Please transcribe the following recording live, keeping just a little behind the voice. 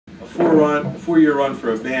4-year run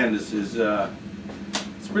for a band is it's a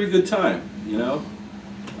pretty good time, you know.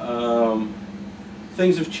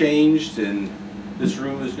 Things have changed, and this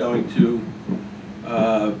room is going to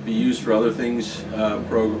be used for other things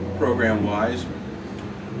program-wise.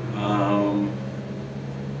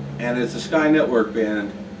 And as a Sky Network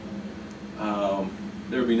band,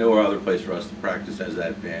 there would be no other place for us to practice as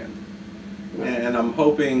that band. And I'm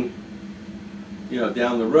hoping, you know,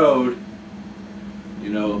 down the road, you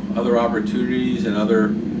know, other opportunities and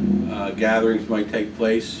other gatherings might take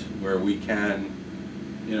place where we can,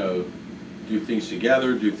 you know, do things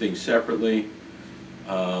together, do things separately,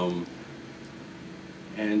 and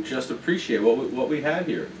just appreciate what we had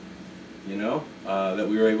here. You know, that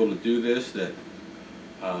we were able to do this, that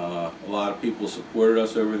a lot of people supported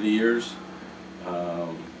us over the years.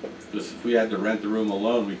 Just if we had to rent the room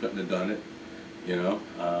alone, we couldn't have done it. You know,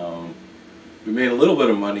 we made a little bit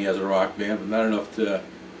of money as a rock band, but not enough to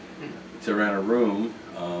rent a room.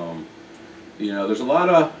 You know, there's a lot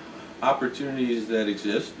of opportunities that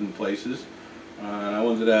exist in places. And I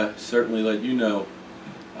wanted to certainly let you know,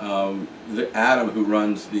 Adam, who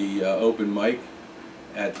runs the open mic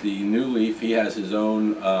at the New Leaf, he has his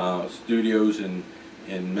own studios in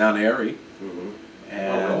Mount Airy.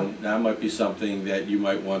 And that might be something that you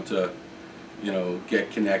might want to, you know, get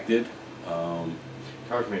connected.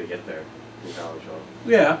 Hard for me to get there in college.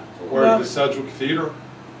 Yeah. Where the Sedgwick Theater?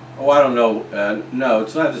 Oh, I don't know. No,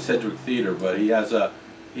 it's not the Sedgwick Theater, but he has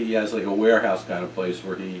like a warehouse kind of place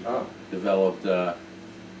where he developed. Because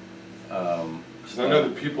I know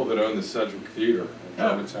the people that own the Sedgwick Theater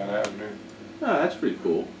on Germantown Avenue. Oh, that's pretty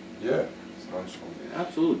cool. Yeah, sounds fun.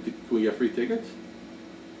 Absolutely. Can we get free tickets?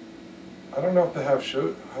 I don't know if they have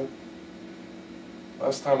shows.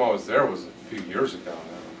 Last time I was there was a few years ago now.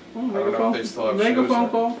 Well, I don't know if they still have make shows. a phone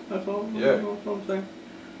call. That's all. Yeah. That's all I'm saying.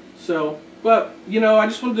 So, but you know, I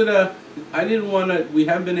just wanted to. I didn't want to. We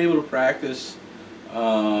haven't been able to practice.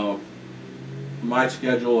 My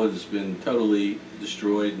schedule has been totally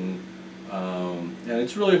destroyed, and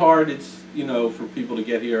it's really hard. It's, you know, for people to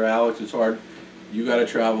get here, Alex. It's hard. You got to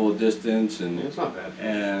travel a distance, and It's not bad.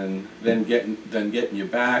 And then getting you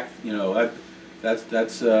back. You know, that's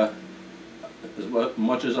as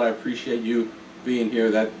much as I appreciate you being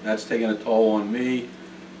here. That's taking a toll on me.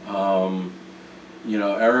 You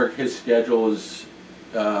know, Eric, his schedule has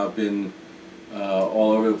been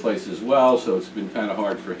all over the place as well, so it's been kind of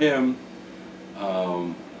hard for him.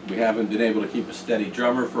 We haven't been able to keep a steady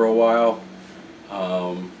drummer for a while.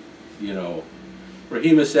 You know,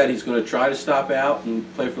 Raheem has said he's going to try to stop out and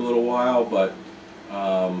play for a little while, but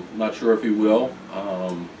I'm not sure if he will.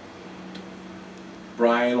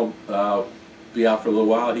 Brian will be out for a little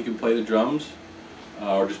while. He can play the drums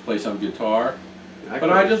or just play some guitar. But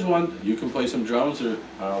I just want, you can play some drums, or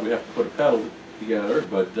we have to put a pedal together,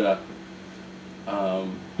 but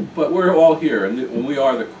we're all here, and we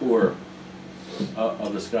are the core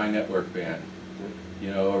of the Sky Network band.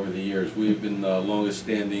 You know, over the years, we've been the longest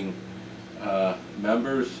standing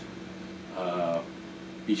members.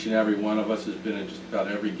 Each and every one of us has been at just about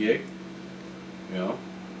every gig. You know,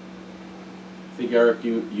 I think, Eric,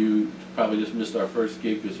 you probably just missed our first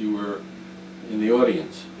gig because you were in the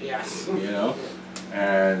audience. Yes. You know,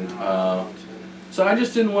 and so I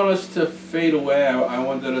just didn't want us to fade away. I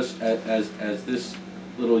wanted us as this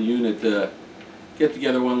little unit to get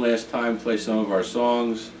together one last time, play some of our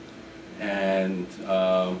songs, and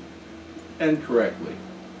correctly.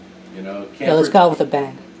 You know, Yeah, let's go out with a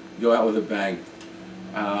bang. Go out with a bang.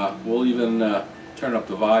 We'll even turn up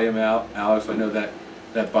the volume out. Alex, I know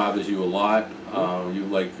that bothers you a lot. You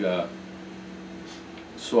like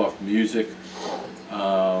soft music.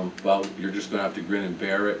 Well, you're just going to have to grin and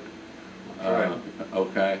bear it.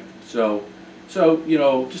 Okay. So you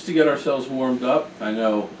know, just to get ourselves warmed up, I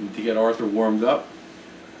know, to get Arthur warmed up,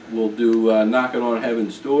 we'll do Knocking on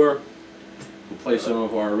Heaven's Door. We'll play some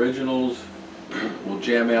of our originals. We'll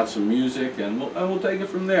jam out some music, and we'll take it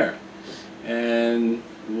from there. And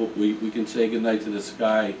we can say goodnight to the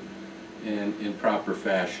Sky in proper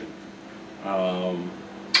fashion. I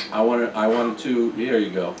wanted to. Here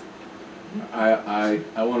you go. I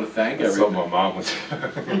want to thank That's everybody. what my mom was.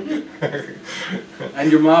 And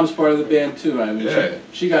your mom's part of the band too. I mean, Yeah.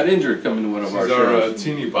 she got injured coming to one of our shows. She's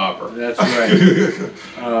our teeny bopper. That's right.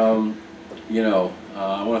 You know,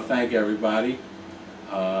 I want to thank everybody.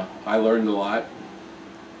 I learned a lot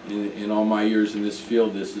in all my years in this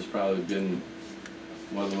field. This has probably been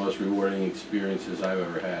one of the most rewarding experiences I've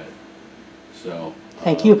ever had. So.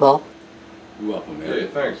 Thank you, Paul. You're welcome, man. Yeah,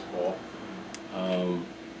 thanks, Paul.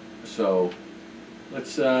 So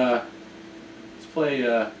let's play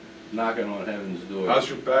knocking on heaven's door. How's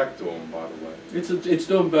your back doing, by the way? It's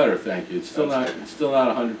doing better, thank you. It's still That's not good. it's still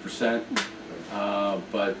not 100%,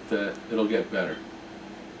 but it'll get better.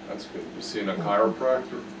 That's good. You seeing a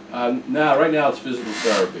chiropractor? Now, right now it's physical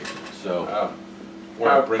therapy. So, Ah.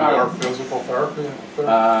 Where, Bryn Mawr Physical Therapy?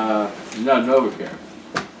 no, Novacare.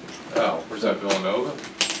 Oh, where's that, Villanova?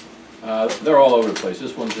 They're all over the place.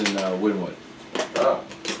 This one's in Wynwood. Oh,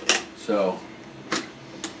 So,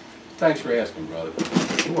 thanks for asking, brother.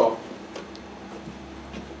 well,